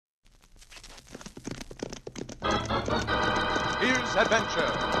Here's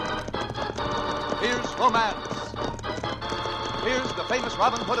adventure. Here's romance. Here's the famous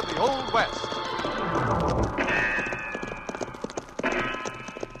Robin Hood of the Old West.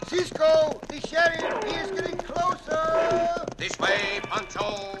 Cisco, the sheriff, he is getting closer. This way,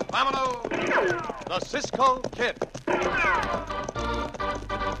 Pancho. Vámonos. The Cisco Kid.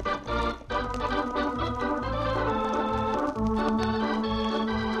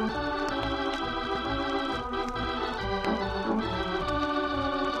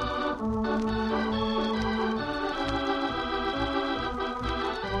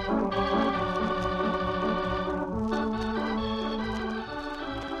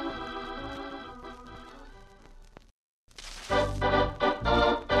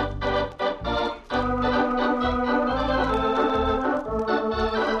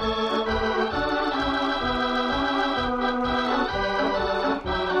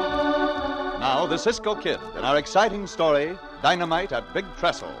 The Cisco Kid in our exciting story, Dynamite at Big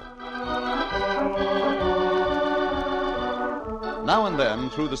Trestle. Now and then,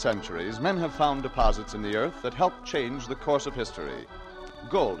 through the centuries, men have found deposits in the earth that help change the course of history.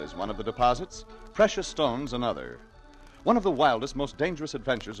 Gold is one of the deposits, precious stones another. One of the wildest, most dangerous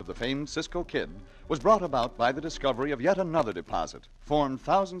adventures of the famed Cisco Kid was brought about by the discovery of yet another deposit, formed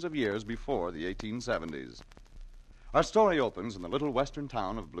thousands of years before the 1870s. Our story opens in the little western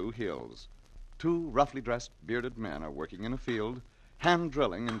town of Blue Hills. Two roughly dressed, bearded men are working in a field, hand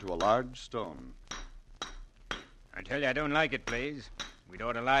drilling into a large stone. I tell you, I don't like it, Blaze. We'd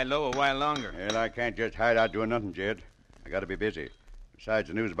ought to lie low a while longer. Well, I can't just hide out doing nothing, Jed. I got to be busy. Besides,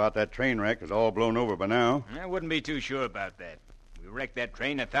 the news about that train wreck is all blown over by now. I wouldn't be too sure about that. We wrecked that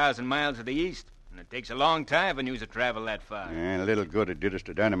train 1,000 miles to the east, and it takes a long time for news to travel that far. And a little good it did us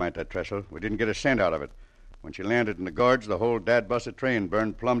to dynamite that trestle. We didn't get a cent out of it. When she landed in the gorge, the whole dad-busted train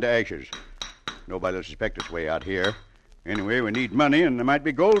burned plumb to ashes. Nobody will suspect us way out here. Anyway, we need money, and there might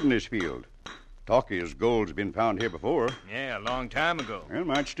be gold in this field. Talk is gold's been found here before. Yeah, a long time ago. There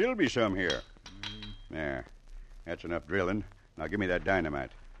might still be some here. There. That's enough drilling. Now give me that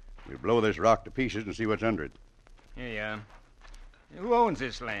dynamite. We'll blow this rock to pieces and see what's under it. Here you are. Who owns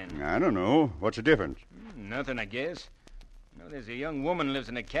this land? I don't know. What's the difference? Nothing, I guess. No, there's a young woman lives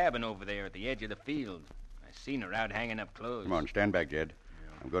in a cabin over there at the edge of the field. I seen her out hanging up clothes. Come on, stand back, Jed.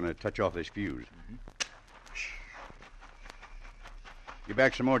 I'm going to touch off this fuse. Get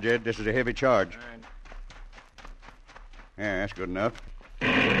back some more, Jed. This is a heavy charge. All right. Yeah, that's good enough.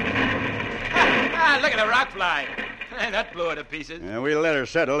 Look at the rock fly. That blew her to pieces. We'll let her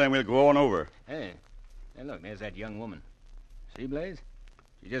settle, and we'll go on over. Hey, look, there's that young woman. See, Blaze?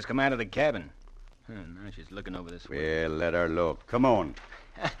 She just come out of the cabin. Now she's looking over this way. Well, let her look. Come on.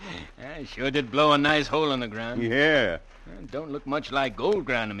 I sure did blow a nice hole in the ground. Yeah. Don't look much like gold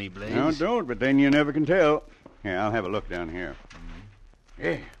ground to me, Blaze. No, don't, but then you never can tell. Here, I'll have a look down here.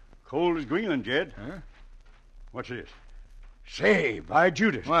 Hey, cold as Greenland, Jed. Huh? What's this? Say, by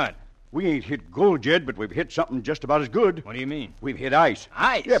Judas. What? We ain't hit gold, Jed, but we've hit something just about as good. What do you mean? We've hit ice.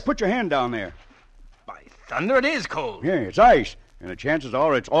 Ice? Yeah, put your hand down there. By thunder, it is cold. Yeah, it's ice. And the chances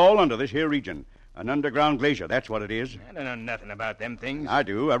are it's all under this here region. An underground glacier, that's what it is. I don't know nothing about them things. I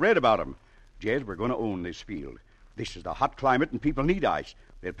do. I read about them. Jed, we're going to own this field. This is the hot climate, and people need ice.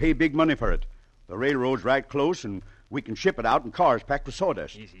 They'll pay big money for it. The railroad's right close, and we can ship it out in cars packed with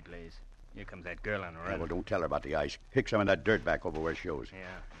sawdust. Easy, Blaze. Here comes that girl on the Yeah, run. well, don't tell her about the ice. Pick some of that dirt back over where it shows.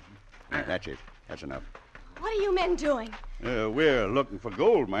 Yeah. That's it. That's enough. What are you men doing? We're looking for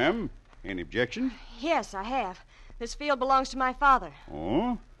gold, ma'am. Any objections? Yes, I have. This field belongs to my father.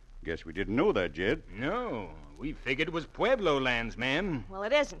 Oh? Guess we didn't know that, Jed. No, we figured it was Pueblo lands, ma'am. Well,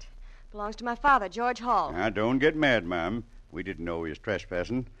 it isn't. It belongs to my father, George Hall. Now, don't get mad, ma'am. We didn't know he was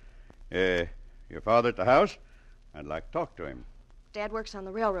trespassing. Your father at the house? I'd like to talk to him. Dad works on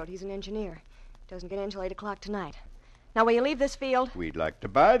the railroad. He's an engineer. Doesn't get in until 8 o'clock tonight. Now, will you leave this field? We'd like to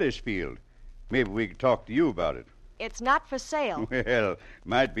buy this field. Maybe we could talk to you about it. It's not for sale. Well,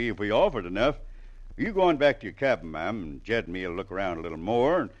 might be if we offered enough. You go on back to your cabin, ma'am, and Jed and me will look around a little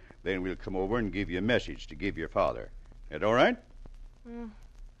more, and then we'll come over and give you a message to give your father. That all right?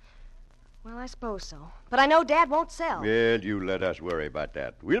 Well, I suppose so. But I know Dad won't sell. Well, you let us worry about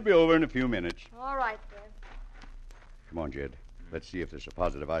that. We'll be over in a few minutes. All right, Dad. Come on, Jed. Let's see if this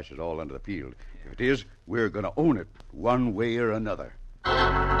deposit of ice is all under the field. If it is, we're going to own it one way or another.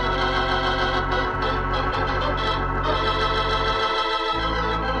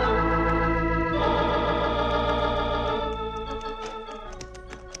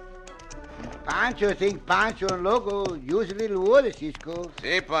 Pancho think Pancho and Loco use a little water, Cisco.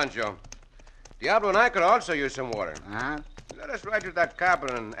 See, Pancho. Diablo and I could also use some water. Uh-huh. Let us ride to that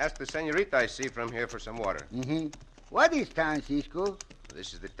cabin and ask the senorita I see from here for some water. Mm-hmm. What is town, Cisco?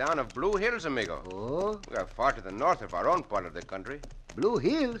 This is the town of Blue Hills, amigo. Oh, We are far to the north of our own part of the country. Blue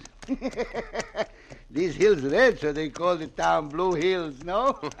Hills? These hills red, so they call the town Blue Hills,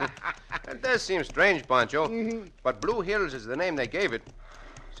 no? It does seem strange, Pancho. Mhm. But Blue Hills is the name they gave it.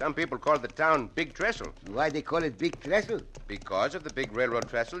 Some people call the town Big Trestle Why they call it Big Trestle? because of the big railroad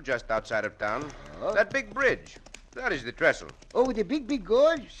trestle just outside of town. Oh. That big bridge. That is the trestle. Oh, with the big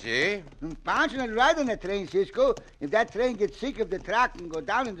gorge? See? Pancho not ride on that train, Cisco. If that train gets sick of the track and go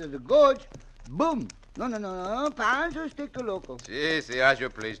down into the gorge, boom. No. Pancho stick to local. See, as you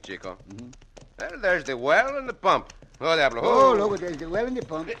please, Chico. Well, there's the well and the pump. Oh, diablo. Oh, look, there's the well in the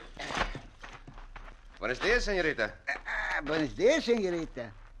pump. Buenos dias, señorita. Buenos dias, señorita.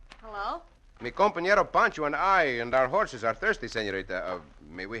 Hello? Mi compañero Pancho and I and our horses are thirsty, señorita.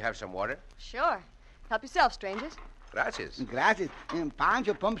 May we have some water? Sure. Help yourself, strangers. Gracias. Gracias. And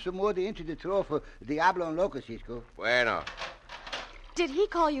Pancho pumps some water into the trough for Diablo and Loco, Cisco. Bueno. Did he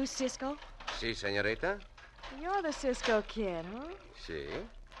call you Cisco? Si, señorita. You're the Cisco kid, huh? Si.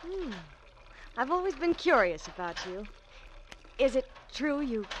 I've always been curious about you. Is it true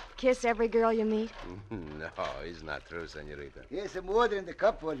you kiss every girl you meet? No, it's not true, señorita. Here's some water in the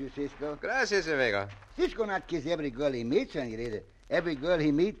cup for you, Cisco. Gracias, amigo. Cisco not kiss every girl he meets, señorita. Every girl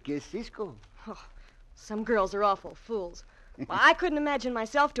he meet kiss Cisco. Some girls are awful fools. Well, I couldn't imagine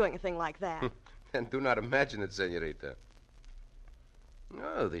myself doing a thing like that. And do not imagine it, señorita.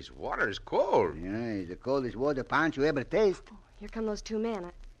 Oh, this water is cold. Yeah, it's the coldest water Pancho ever taste. Here come those two men.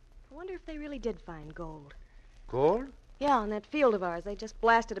 I wonder if they really did find gold. Cold? Yeah, on that field of ours, they just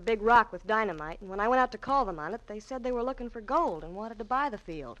blasted a big rock with dynamite, and when I went out to call them on it, they said they were looking for gold and wanted to buy the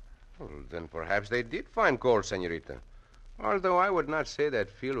field. Well, then perhaps they did find gold, señorita. Although I would not say that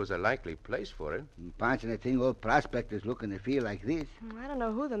field was a likely place for it. Pancho and I think all prospectors look in the field like this. I don't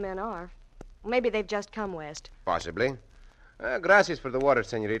know who the men are. Maybe they've just come west. Possibly. Gracias for the water,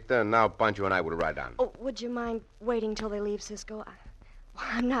 señorita. Now Pancho and I will ride on. Oh, would you mind waiting till they leave, Cisco?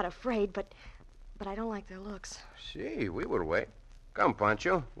 I'm not afraid, but I don't like their looks. See, we will wait. Come,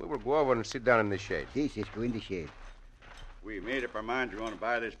 Pancho. We will go over and sit down in the shade. See, Cisco, in the shade. We made up our minds we want to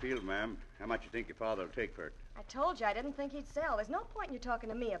buy this field, ma'am. How much you think your father will take for it? I told you I didn't think he'd sell. There's no point in you talking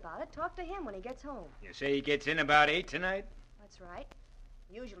to me about it. Talk to him when he gets home. You say he gets in about 8 tonight? That's right.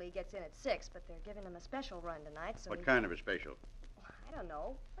 Usually he gets in at 6, but they're giving him a special run tonight, so What kind of a special? I don't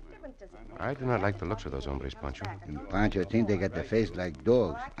know. What difference does it make? I do not like the looks of those hombres, Pancho. And Pancho think they got the face like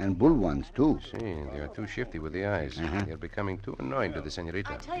dogs, and bull ones, too. See, they are too shifty with the eyes. They are becoming too annoying to the I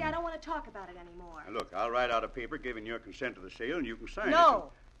señorita. tell you, I don't want to talk about it anymore. Now, look, I'll write out a paper giving your consent to the sale, and you can sign it.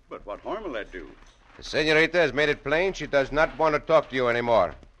 No. But what harm will that do? The señorita has made it plain she does not want to talk to you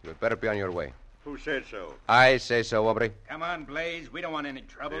anymore. You had better be on your way. Who said so? I say so, hombre. Come on, Blaze. We don't want any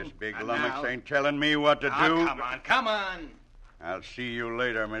trouble. This big Not lummox now. ain't telling me what to Oh, do. come on. I'll see you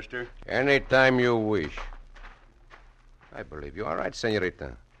later, mister. Anytime you wish. I believe you are right,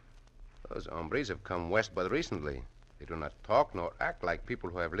 señorita. Those hombres have come west but recently. They do not talk nor act like people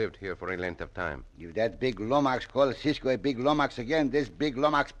who have lived here for any length of time. If that big Lomax calls Cisco a big Lomax again, this big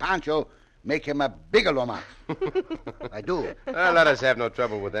Lomax Pancho make him a bigger Lomax. I do. Well, let us have no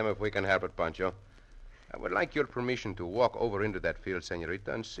trouble with them if we can help it, Pancho. I would like your permission to walk over into that field, señorita,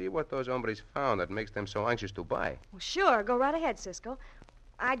 and see what those hombres found that makes them so anxious to buy. Well, sure. Go right ahead, Cisco.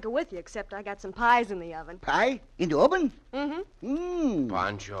 I'd go with you, except I got some pies in the oven. Pie? In the oven? Mm-hmm.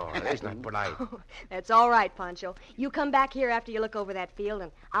 Pancho, that is not polite. That's all right, Pancho. You come back here after you look over that field,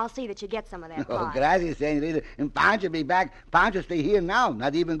 and I'll see that you get some of that Oh, pie. gracias, senorita. And Pancho be back. Pancho stay here now,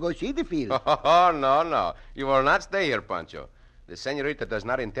 not even go see the field. Oh, no. You will not stay here, Pancho. The señorita does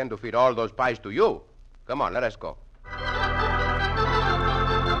not intend to feed all those pies to you. Come on, let us go.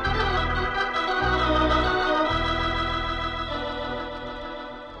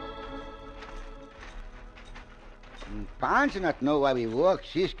 Pancho not know why we walk,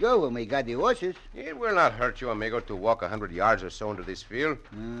 Cisco, when we got the horses. It will not hurt you, amigo, to walk 100 yards or so into this field.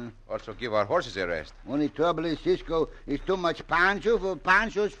 Also give our horses a rest. Only trouble is, Cisco, is too much Pancho for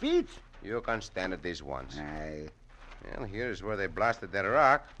Pancho's feet. You can stand it this once. Aye. Well, here's where they blasted that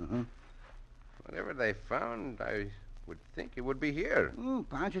rock. Mhm. Whatever they found, I would think it would be here.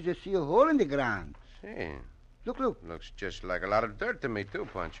 Pancho just see a hole in the ground. See, Look. looks just like a lot of dirt to me, too,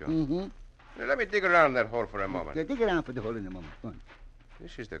 Pancho. Mm-hmm. Now, let me dig around that hole for a moment. Okay, dig around for the hole in a moment. Go on.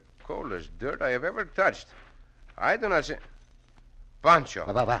 This is the coldest dirt I have ever touched. I do not see... Pancho,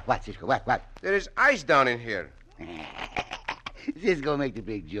 What, Cisco? What? there is ice down in here. Cisco make the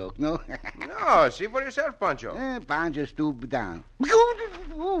big joke, no? No, see for yourself, Pancho. Pancho stooped down.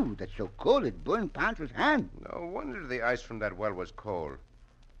 Ooh, that's so cold it burned Pancho's hand. No wonder the ice from that well was cold.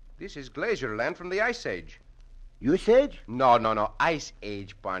 This is glacier land from the Ice Age. Usage? No. Ice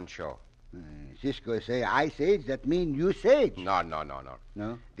Age, Pancho. Cisco say Ice Age, that mean usage. No.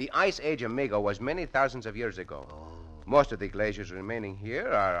 No? The Ice Age Amigo was many thousands of years ago. Most of the glaciers remaining here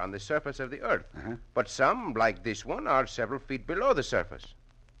are on the surface of the Earth. But some, like this one, are several feet below the surface.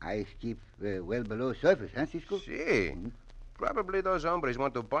 Ice keep well below surface, huh, Cisco? See. Probably those hombres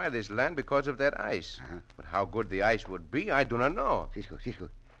want to buy this land because of that ice. But how good the ice would be, I do not know. Cisco,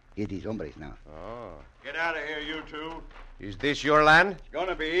 here these hombres now. Oh. Get out of here, you two. Is this your land? It's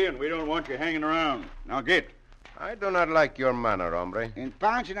gonna be, and we don't want you hanging around. Now get. I do not like your manner, hombre. And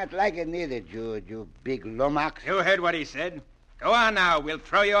Pancho not like it neither, you big lomax. You heard what he said. Go on now. We'll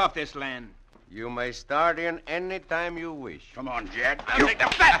throw you off this land. You may start in any time you wish. Come on, Jed. I'll take the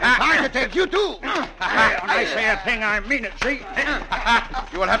fat. Pancho takes you too. When I say a thing, I mean it, see?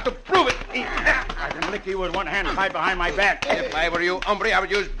 You will have to prove it. I can lick you with one hand tied behind my back. If I were you, hombre, I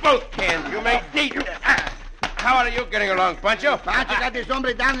would use both hands. You may eat. How are you getting along, Pancho? Pancho got this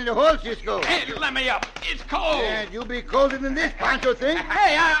hombre down in the hole, Cisco. Hey, let me up. It's cold. Yeah, you be colder than this, Pancho, think?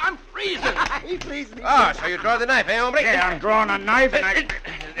 Hey, I'm freezing. He freezing. Ah, so you draw the knife, eh, hombre? Yeah, I'm drawing a knife, and I...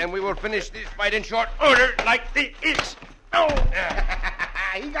 And we will finish this fight in short order like this. Oh!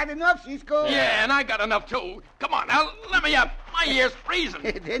 He got enough, Cisco. Yeah, and I got enough, too. Come on, now, let me up. My ear's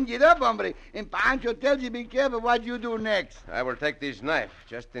freezing. Then get up, hombre. And Pancho tells you be careful what you do next. I will take this knife,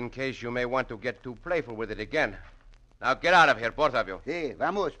 just in case you may want to get too playful with it again. Now get out of here, both of you. Hey,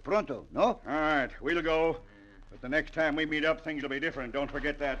 vamos, pronto, no? All right, we'll go. But the next time we meet up, things will be different. Don't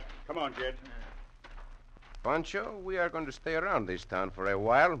forget that. Come on, Jed. Pancho, we are going to stay around this town for a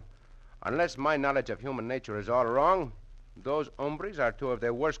while. Unless my knowledge of human nature is all wrong, those hombres are two of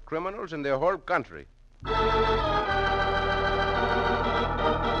the worst criminals in the whole country.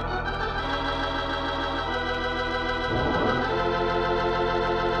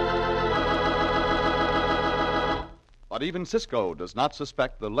 But even Cisco does not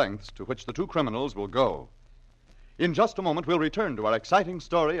suspect the lengths to which the two criminals will go. In just a moment, we'll return to our exciting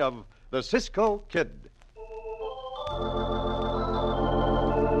story of the Cisco Kid.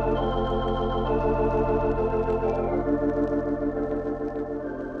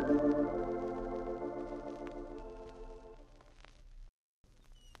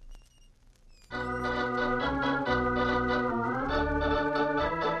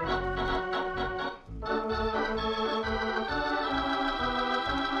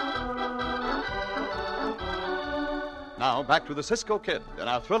 Now, back to the Cisco Kid and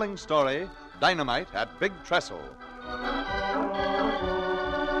our thrilling story, Dynamite at Big Trestle.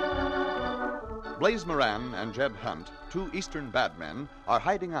 Blaze Moran and Jed Hunt, two Eastern bad men, are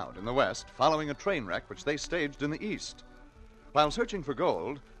hiding out in the West following a train wreck which they staged in the East. While searching for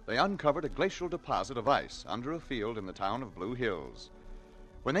gold, they uncovered a glacial deposit of ice under a field in the town of Blue Hills.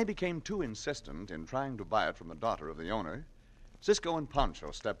 When they became too insistent in trying to buy it from the daughter of the owner, Cisco and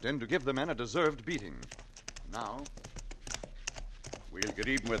Pancho stepped in to give the men a deserved beating. Now, we'll get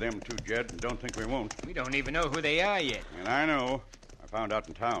even with them two, Jed, and don't think we won't. We don't even know who they are yet. And I know. I found out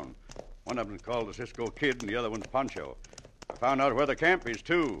in town. One of them's called the Cisco Kid, and the other one's Pancho. I found out where the camp is,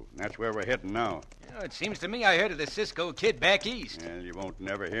 too, and that's where we're heading now. You know, it seems to me I heard of the Cisco Kid back east. Well, you won't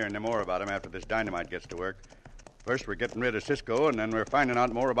never hear any more about him after this Dynamite gets to work. First, we're getting rid of Cisco, and then we're finding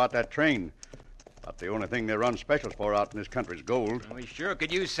out more about that train. But the only thing they run specials for out in this country is gold. We sure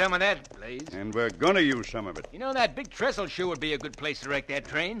could use some of that, Blaze. And we're going to use some of it. You know, that big Trestle sure would be a good place to wreck that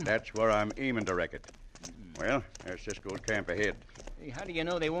train. That's where I'm aiming to wreck it. Well, there's Cisco's camp ahead. Hey, how do you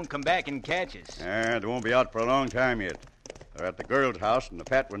know they won't come back and catch us? They won't be out for a long time yet. They're at the girl's house, and the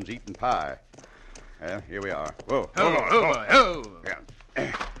fat one's eating pie. Well, here we are. Whoa.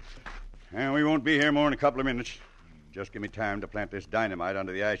 Yeah. And we won't be here more than a couple of minutes. Just give me time to plant this dynamite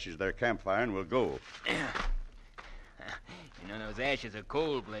under the ashes of their campfire, and we'll go. You know, those ashes are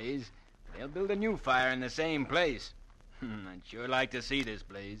cold, Blaze. They'll build a new fire in the same place. I'd sure like to see this,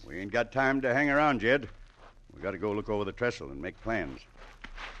 Blaze. We ain't got time to hang around, Jed. We got to go look over the trestle and make plans.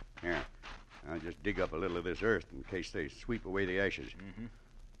 Here, I'll just dig up a little of this earth in case they sweep away the ashes. Mm-hmm.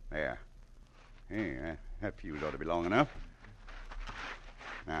 There. Hey, that fuse ought to be long enough.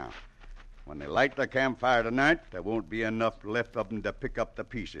 Now, when they light the campfire tonight, there won't be enough left of them to pick up the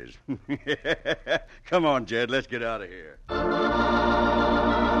pieces. Come on, Jed, let's get out of here.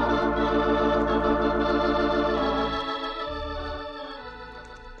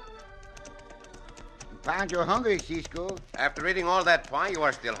 Pancho hungry, Cisco. After eating all that pie, you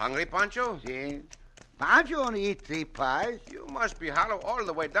are still hungry, Pancho? See? Pancho only eat 3 pies. You must be hollow all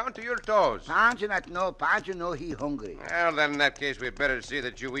the way down to your toes. Pancho not know. Pancho know he hungry. Well, then in that case, we'd better see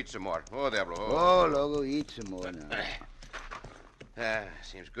that you eat some more. Oh, Diablo. Oh, Logo, eat some more now.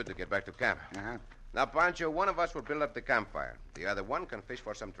 Seems good to get back to camp. Uh-huh. Now, Pancho, one of us will build up the campfire. The other one can fish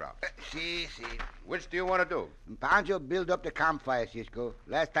for some trout. See. Which do you want to do? Pancho build up the campfire, Cisco.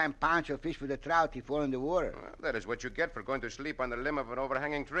 Last time Pancho fished for the trout, he fall in the water. Well, that is what you get for going to sleep on the limb of an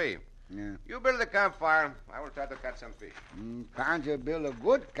overhanging tree. Yeah. You build the campfire. I will try to catch some fish. Pancho build a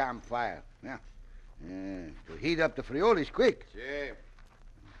good campfire. Yeah. To heat up the frioles quick. See.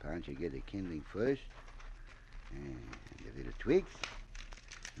 Pancho get the kindling first. And the little twigs.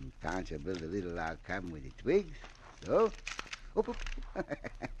 And Pancho build a little log cabin with the twigs. So. Oop.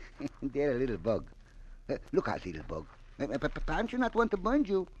 There a little bug. Look out, little bug. Pancho not want to burn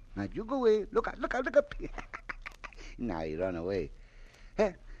you. Now you go away. Look out. Now he run away.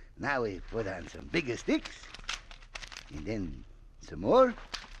 Now we put on some bigger sticks. And then some more.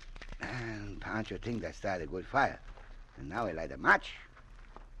 And Pancho think that started a good fire. And now we light a match.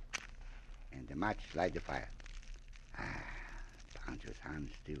 And the match light the fire. Pancho's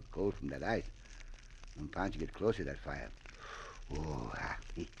hands still cold from that ice. When Pancho get close to that fire.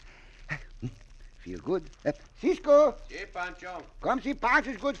 Feel good. Cisco! See, Pancho. Come see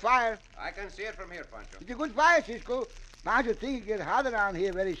Pancho's good fire. I can see it from here, Pancho. It's a good fire, Cisco. Pancho think it get hot around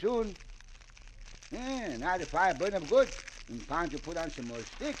here very soon. Yeah, now the fire burn up good. And Pancho put on some more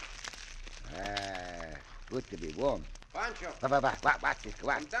sticks. Good to be warm. Pancho. What, Cisco?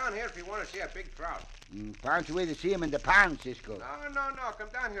 Come What? down here if you want to see a big trout. Pancho way to see him in the pond, Cisco. No. Come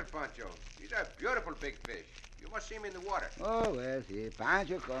down here, Pancho. These are beautiful big fish. You must see him in the water. Oh, well, see.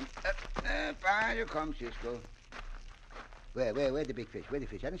 Pancho come. Pancho come, Cisco. Where the big fish? Where the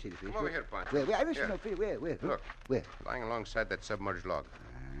fish? I don't see the fish. Come over here, Pancho. Where? I don't see Here. no fish. Where? Look. Where? Lying alongside that submerged log.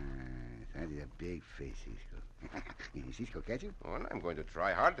 That is a big fish, Cisco. Cisco catch him? Well, I'm going to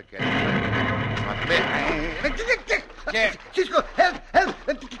try hard to catch him. Not me. Cisco, help!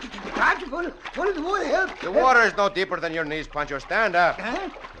 Pancho, fall in the water, help! The water is no deeper than your knees, Pancho. Stand up. Huh?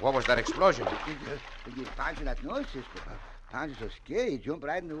 What was that explosion? Pancho not know, Cisco. Pancho's so scared, he jumped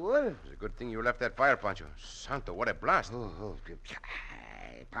right in the water. It's a good thing you left that fire, Pancho. Santo, what a blast.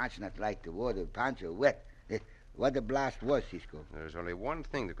 Pancho not like the water. Pancho wet. What the blast was, Cisco? There's only one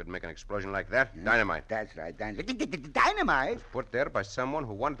thing that could make an explosion like that. Dynamite. That's right, dynamite. Dynamite? Put there by someone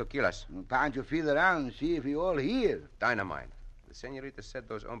who wanted to kill us. Pancho feel around and see if we all here. Dynamite. The senorita said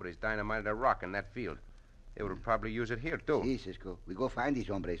those hombres dynamited a rock in that field. They would probably use it here, too. See, Cisco. We go find these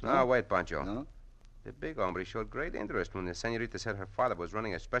hombres, no? No, wait, Pancho. No? The big hombre showed great interest when the senorita said her father was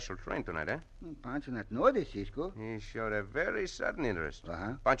running a special train tonight, eh? Pancho not know this, Cisco. He showed a very sudden interest.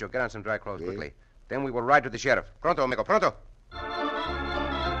 Uh-huh. Pancho, get on some dry clothes Sí. quickly. Then we will ride to the sheriff. Pronto, amigo, pronto.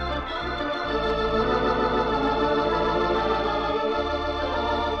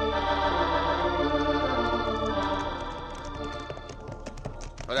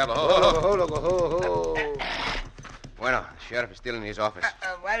 Oh, diablo. Ho. Bueno, the sheriff is still in his office.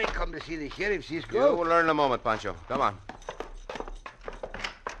 Why did you come to see the sheriff, You Cisco? will learn in a moment, Pancho. Come on.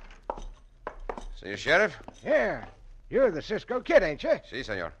 Senor Sheriff? Yeah. You're the Cisco Kid, ain't you? Si,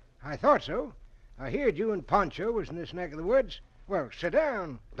 senor. I thought so. I heard you and Pancho was in this neck of the woods. Well, sit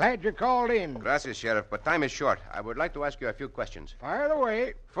down. Glad you called in. Gracias, Sheriff, but time is short. I would like to ask you a few questions. Fire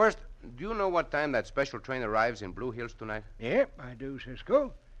away. First, do you know what time that special train arrives in Blue Hills tonight? Yep, I do,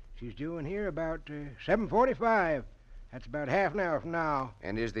 Cisco. She's due in here about 7:45. That's about half an hour from now.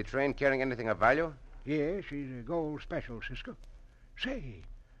 And is the train carrying anything of value? Yeah, she's a gold special, Cisco. Say,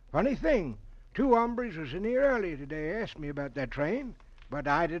 funny thing. 2 hombres was in here earlier today, asked me about that train. But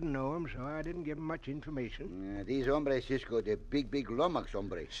I didn't know him, so I didn't give him much information. These hombres, Cisco, the big Lomax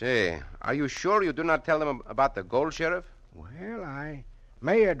hombres. Say, are you sure you do not tell them about the gold, Sheriff? Well, I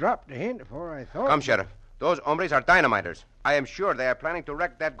may have dropped a hint before I thought. Come, Sheriff. Those hombres are dynamiters. I am sure they are planning to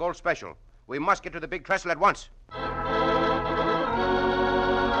wreck that gold special. We must get to the big trestle at once.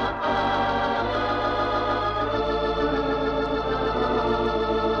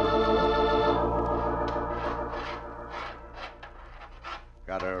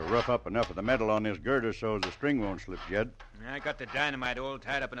 Got to rough up enough of the metal on this girder so the string won't slip, Jed. I got the dynamite all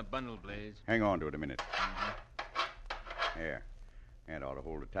tied up in a bundle, Blaze. Hang on to it a minute. There. That ought to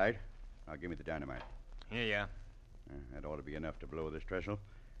hold it tight. Now give me the dynamite. Here you are. That ought to be enough to blow this trestle.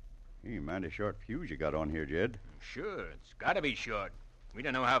 You mind a short fuse you got on here, Jed? Sure, it's got to be short. We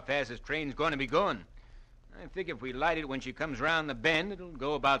don't know how fast this train's going to be going. I figure if we light it when she comes round the bend, it'll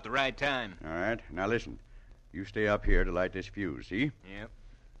go about the right time. All right. Now listen. You stay up here to light this fuse, see? Yep.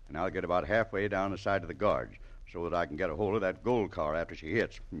 And I'll get about halfway down the side of the gorge so that I can get a hold of that gold car after she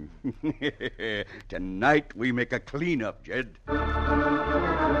hits. Tonight we make a clean-up, Jed.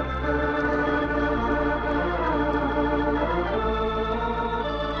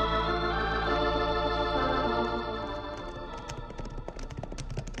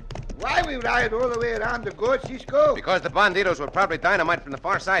 we ride all the way around the gorge, Cisco? Because the banditos will probably dynamite from the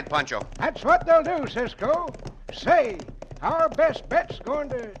far side, Pancho. That's what they'll do, Cisco. Say, our best bet's going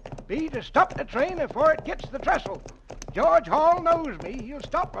to be to stop the train before it gets the trestle. George Hall knows me. He'll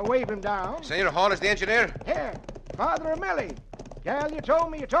stop and wave him down. Senor Hall is the engineer? Here, Father of Millie. Gal you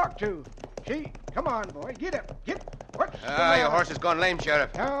told me you talked to. Come on, boy. Get up. What's the matter? Your horse has gone lame, Sheriff.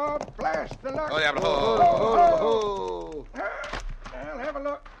 Oh, blast the luck. Oh, diablo. Oh. I'll have a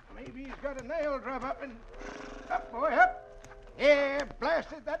look. Maybe he's got a nail drop up and... Up, boy, up. Yeah,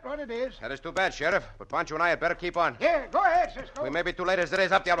 blast it. That's what it is. That is too bad, Sheriff. But Pancho and I had better keep on. Yeah, go ahead, Cisco. We may be too late as it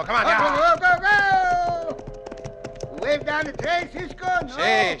is. Up, Diablo. Come on, Go! Wave down the train, Cisco?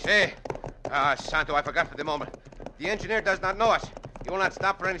 No. See. Ah, Santo, I forgot for the moment. The engineer does not know us. He will not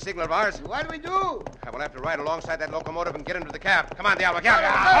stop for any signal of ours. What do we do? I will have to ride alongside that locomotive and get into the cab. Come on, Diablo. Go!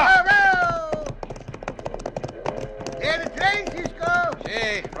 There's the train, Cisco.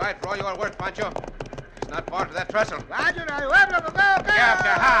 See, right for all you are worth, Pancho. It's not far to that trestle. Roger, go!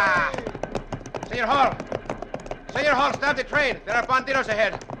 Senor Hall, stop the train. There are banditos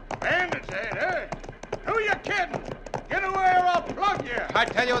ahead. Bandits, eh? Who you kidding? Get away or I'll plug you. I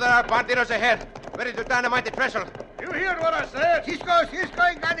tell you, there are banditos ahead, ready to dynamite the trestle. You heard what I said? Cisco, you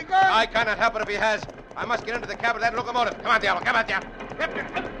got to go. I cannot help it if he has. I must get into the cab of that locomotive. Come on, Diablo.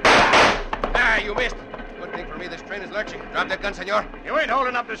 Ah, you missed. Good thing for me this train is lurching. Drop that gun, senor. You ain't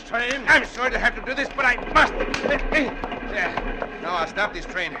holding up this train. I'm sorry to have to do this, but I must. There. Now I'll stop this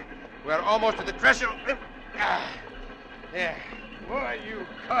train. We're almost to the trestle. There. Boy, you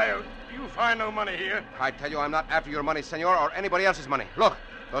coyote. You find no money here. I tell you, I'm not after your money, senor, or anybody else's money. Look,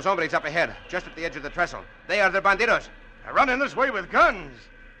 those hombres up ahead, just at the edge of the trestle. They are the banditos. They're running this way with guns.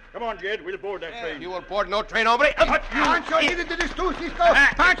 Come on, Jed. We'll board that train. You will board no train, hombre. Pancho, get into this too, Cisco.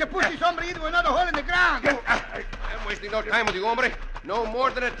 Pancho, push this hombre into another hole in the ground. I'm wasting no time with you, hombre. No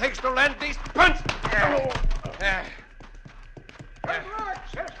more than it takes to land these punts. Good luck,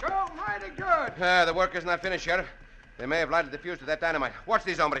 Cisco. Mighty good. The work is not finished, Sheriff. They may have lighted the fuse to that dynamite. Watch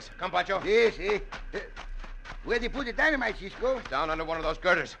these hombres. Come, Pancho. Yes. Where'd you put the dynamite, Cisco? Down under one of those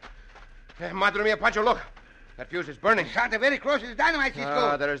girders. Madre mia, Pancho, look. That fuse is burning. Santa, very close to the dynamite,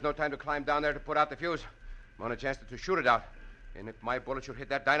 Cisco. There is no time to climb down there to put out the fuse. I'm on a chance to shoot it out. And if my bullet should hit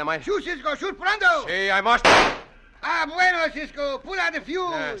that dynamite... Shoot, Cisco. Shoot pronto. See, I must. Bueno, Cisco. Pull out the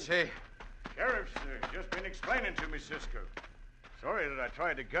fuse. See. Sheriff's just been explaining to me, Cisco. Sorry that I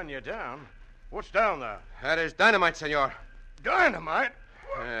tried to gun you down. What's down there? That is dynamite, senor. Dynamite?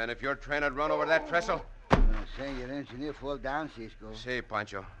 And if your train had run over that trestle... Say your engineer fall down, Cisco. See,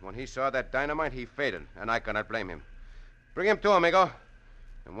 Pancho, when he saw that dynamite, he faded, and I cannot blame him. Bring him to, amigo.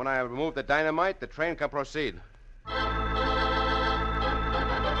 And when I remove the dynamite, the train can proceed.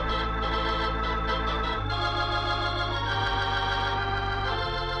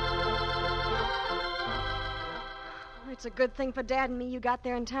 It's a good thing for Dad and me you got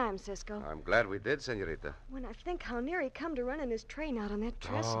there in time, Cisco. I'm glad we did, senorita. When I think how near he come to running his train out on that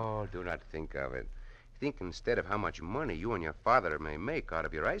trestle. Oh, do not think of it. Think instead of how much money you and your father may make out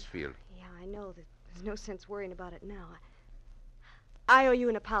of your ice field. Yeah, I know that there's no sense worrying about it now. I owe you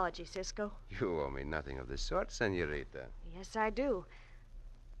an apology, Cisco. You owe me nothing of the sort, senorita. Yes, I do.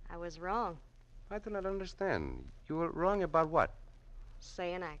 I was wrong. I do not understand. You were wrong about what?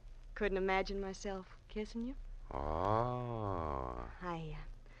 Saying I couldn't imagine myself kissing you. Oh.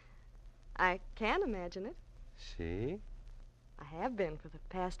 I can imagine it. See? I have been for the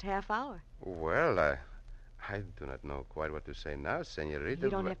past half hour. Well, I do not know quite what to say now, senorita. You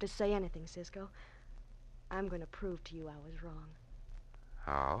don't have to say anything, Cisco. I'm going to prove to you I was wrong.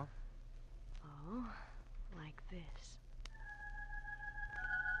 How? Oh, like this.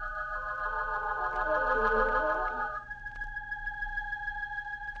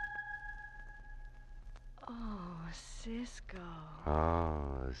 Oh, Cisco.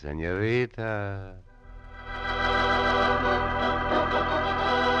 Oh, senorita.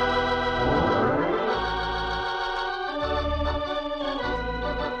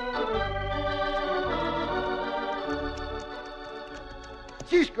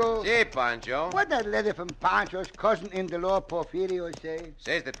 Cisco. Si, Pancho. What that letter from Pancho's cousin-in-the-law, Porfirio, say?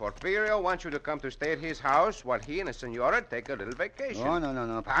 Says that Porfirio wants you to come to stay at his house while he and his senora take a little vacation. Oh,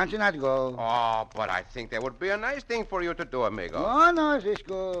 no. Pancho not go. Oh, but I think that would be a nice thing for you to do, amigo. Oh, no,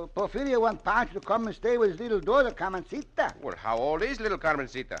 Cisco. Porfirio want Pancho to come and stay with his little daughter, Carmencita. Well, how old is little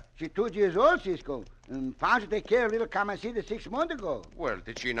Carmencita? She's 2 years old, Cisco. And Pancho take care of little Carmencita 6 months ago. Well,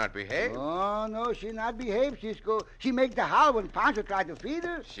 did she not behave? Oh, no, she not behave, Cisco. She make the howl when Pancho tried to feed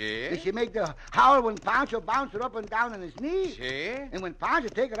her. Si? And she make the howl when Pancho bounced her up and down on his knees. Si? And when Pancho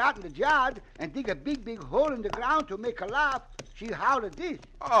take her out in the yard and dig a big hole in the ground to make her laugh, she howled at this.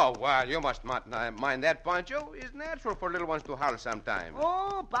 Oh, well, you must not mind that, Pancho. It's natural for little ones to howl sometimes.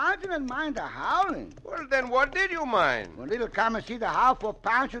 Oh, Pancho didn't mind the howling. Well, then what did you mind? When little come and see the howl for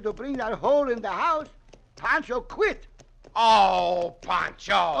Pancho to bring that hole in the house, Pancho quit. Oh,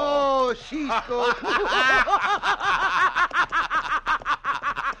 Pancho! Oh, Cisco.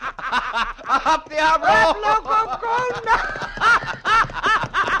 Up the outlaw! Loco, go now.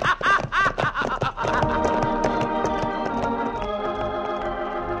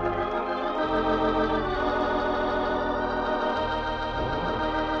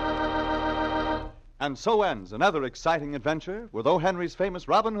 And so ends another exciting adventure with O. Henry's famous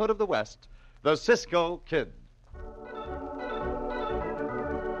Robin Hood of the West, the Cisco Kid.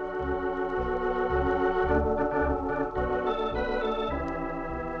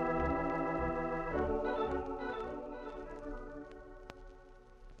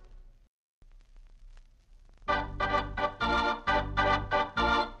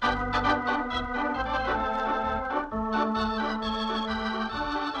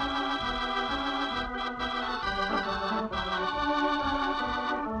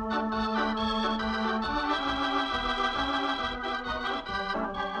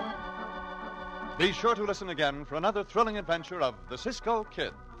 Be sure to listen again for another thrilling adventure of the Cisco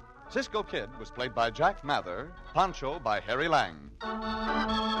Kid. Cisco Kid was played by Jack Mather, Pancho by Harry Lang.